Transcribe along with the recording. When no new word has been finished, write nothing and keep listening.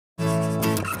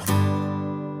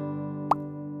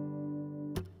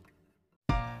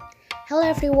Hello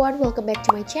everyone, welcome back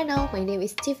to my channel. My name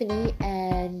is Tiffany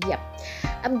and yep,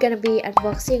 I'm gonna be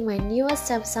unboxing my newest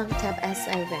Samsung Tab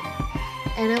S7.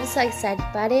 And I'm so excited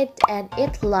about it, and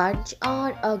it launched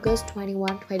on August 21,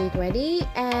 2020,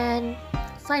 and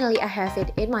finally I have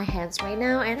it in my hands right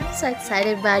now and I'm so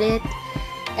excited about it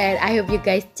and I hope you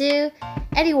guys too.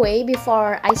 Anyway,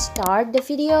 before I start the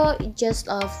video, just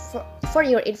for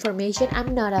your information,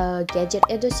 I'm not a gadget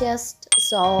enthusiast,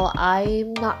 so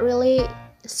I'm not really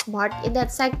smart in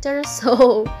that sector,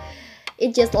 so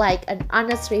it's just like an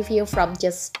honest review from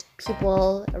just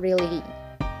people really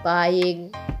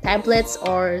buying tablets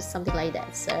or something like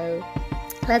that. So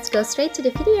let's go straight to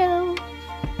the video.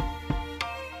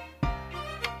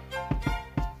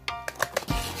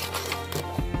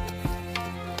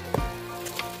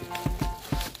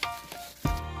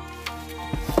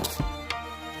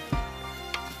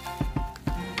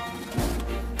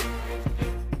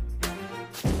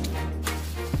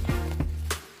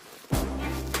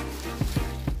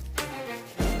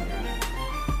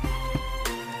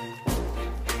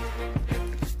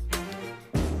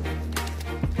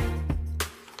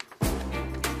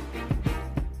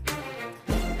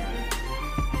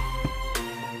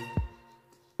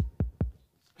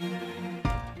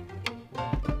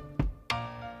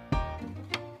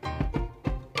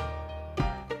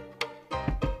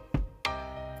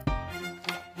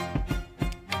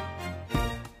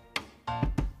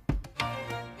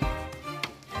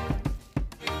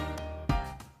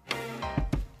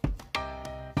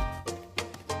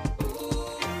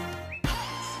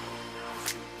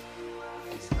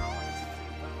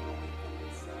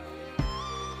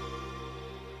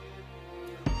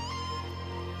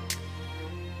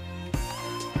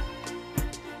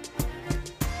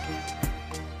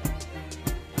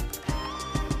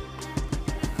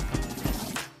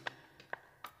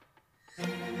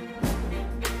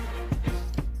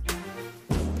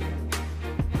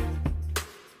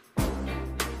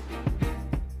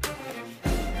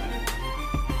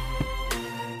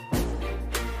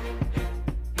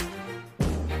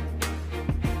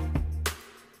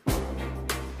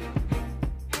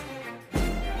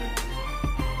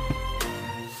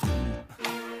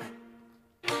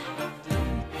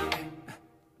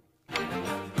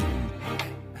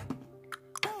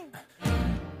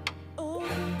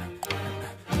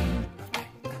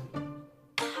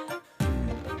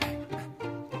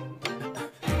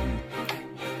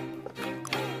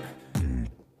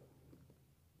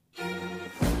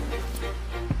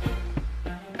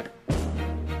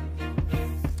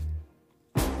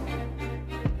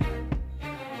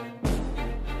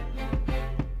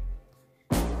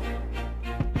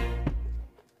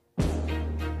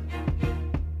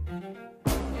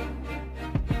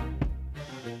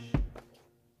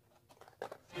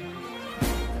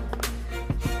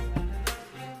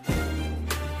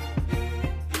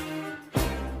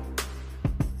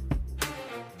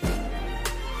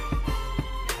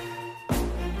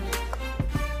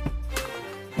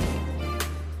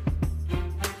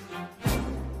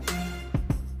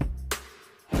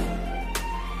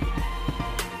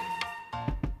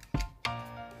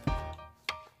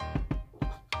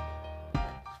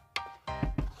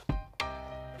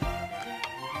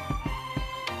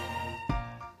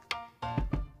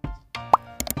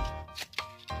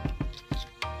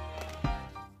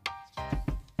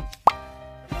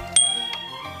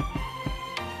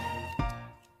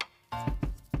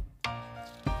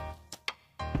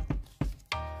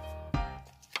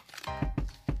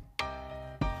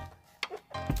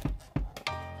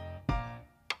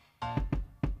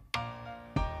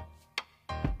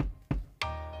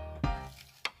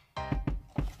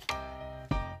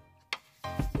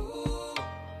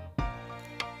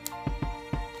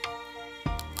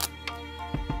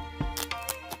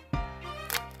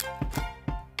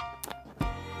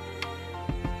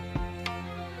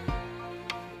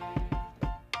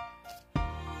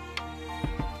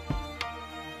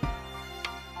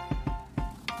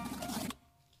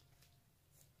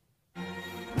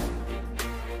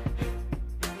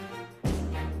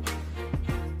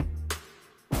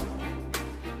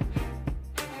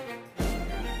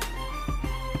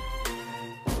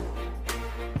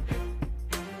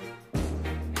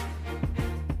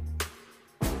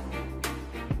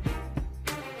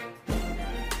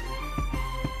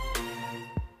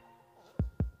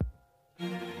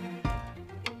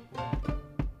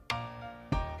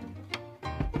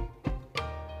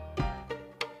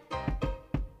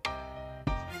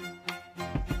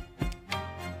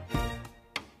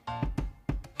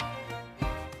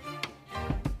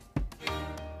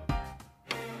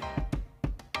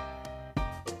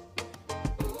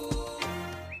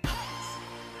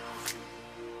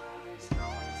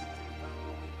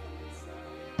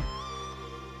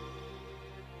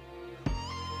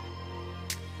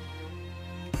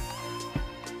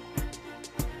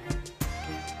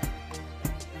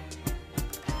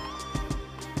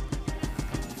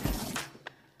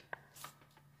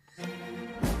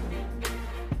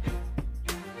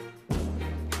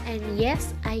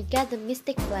 yes, I got the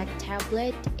Mystic Black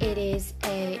tablet. It is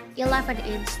a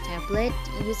 11-inch tablet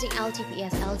using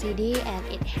LTPS LCD and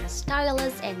it has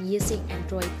stylus and using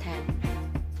Android 10.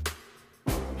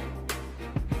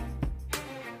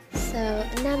 So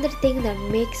another thing that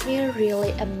makes me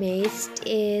really amazed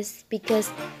is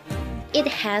because it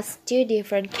has two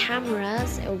different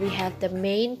cameras. We have the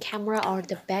main camera or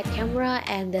the back camera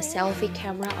and the selfie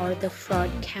camera or the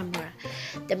front camera.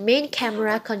 The main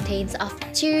camera contains of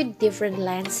two different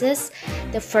lenses.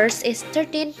 The first is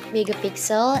 13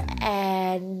 megapixel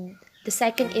and the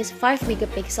second is 5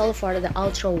 megapixel for the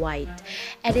ultra wide.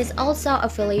 And it's also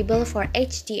available for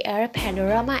HDR,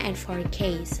 panorama and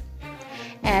 4K.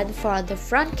 And for the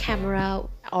front camera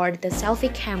or the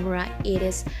selfie camera, it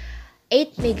is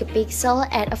 8 megapixel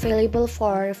and available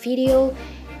for video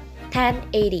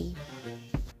 1080.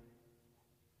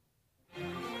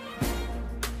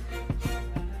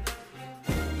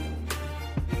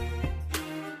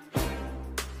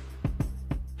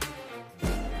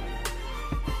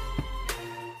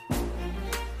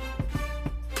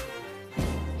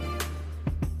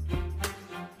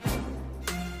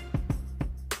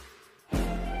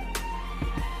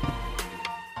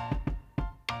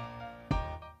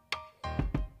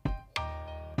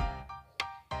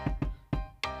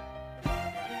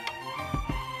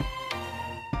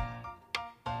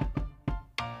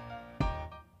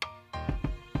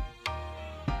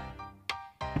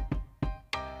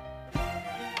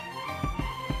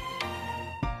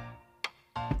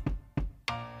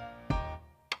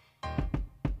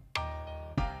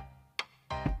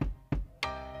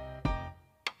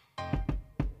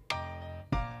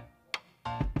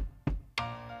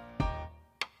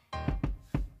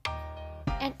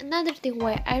 And another thing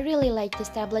why I really like this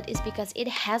tablet is because it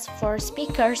has 4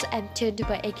 speakers and tuned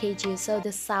by AKG, so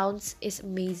the sounds is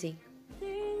amazing.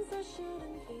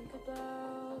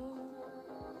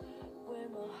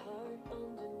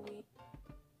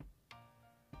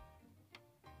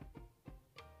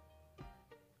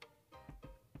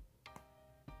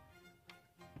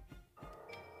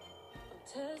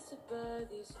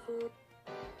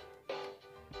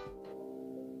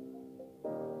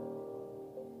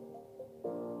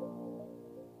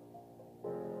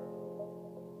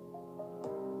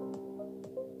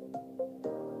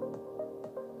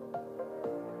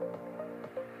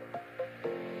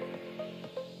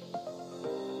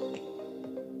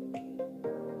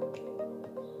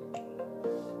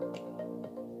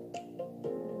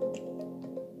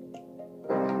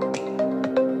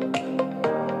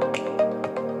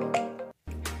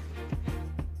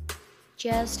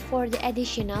 Just for the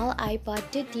additional, I bought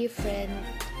two different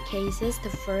cases. The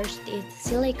first is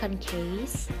silicone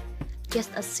case,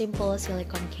 just a simple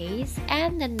silicone case,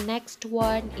 and the next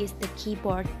one is the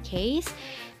keyboard case.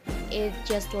 It's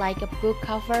just like a book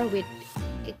cover with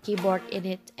a keyboard in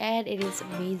it, and it is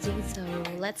amazing. So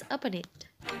let's open it.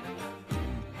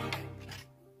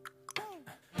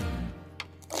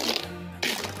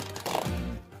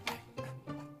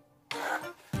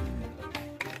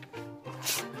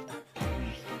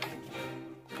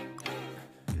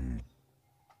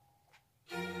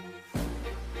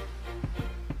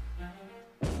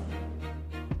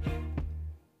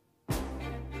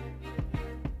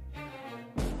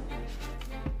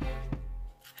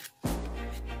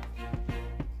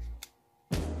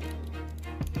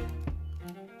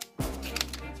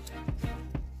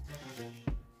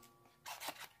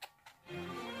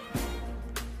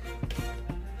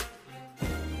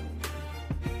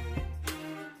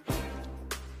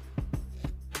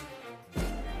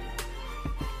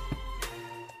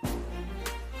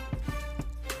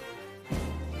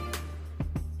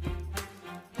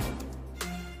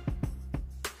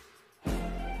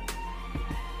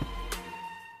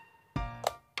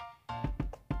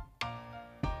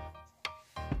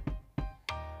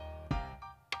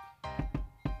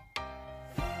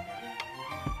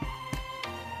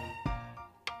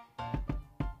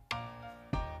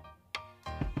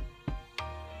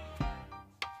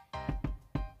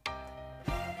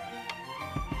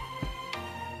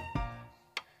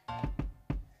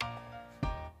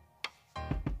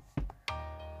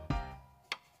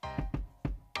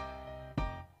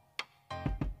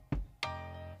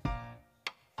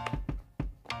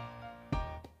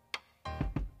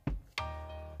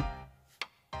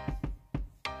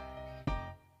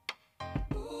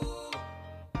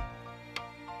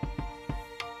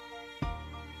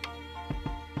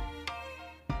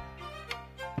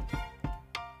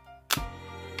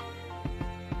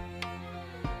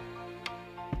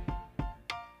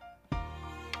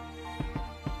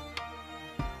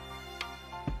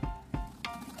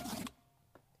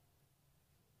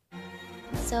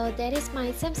 So that is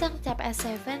my Samsung Tab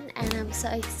S7 and I'm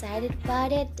so excited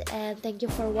about it, and thank you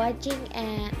for watching,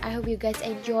 and I hope you guys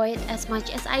enjoy it as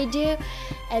much as I do.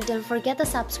 And don't forget to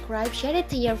subscribe, share it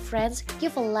to your friends,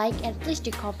 give a like, and please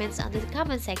do comments under the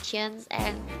comment sections.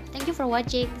 And thank you for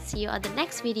watching. See you on the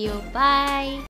next video. Bye.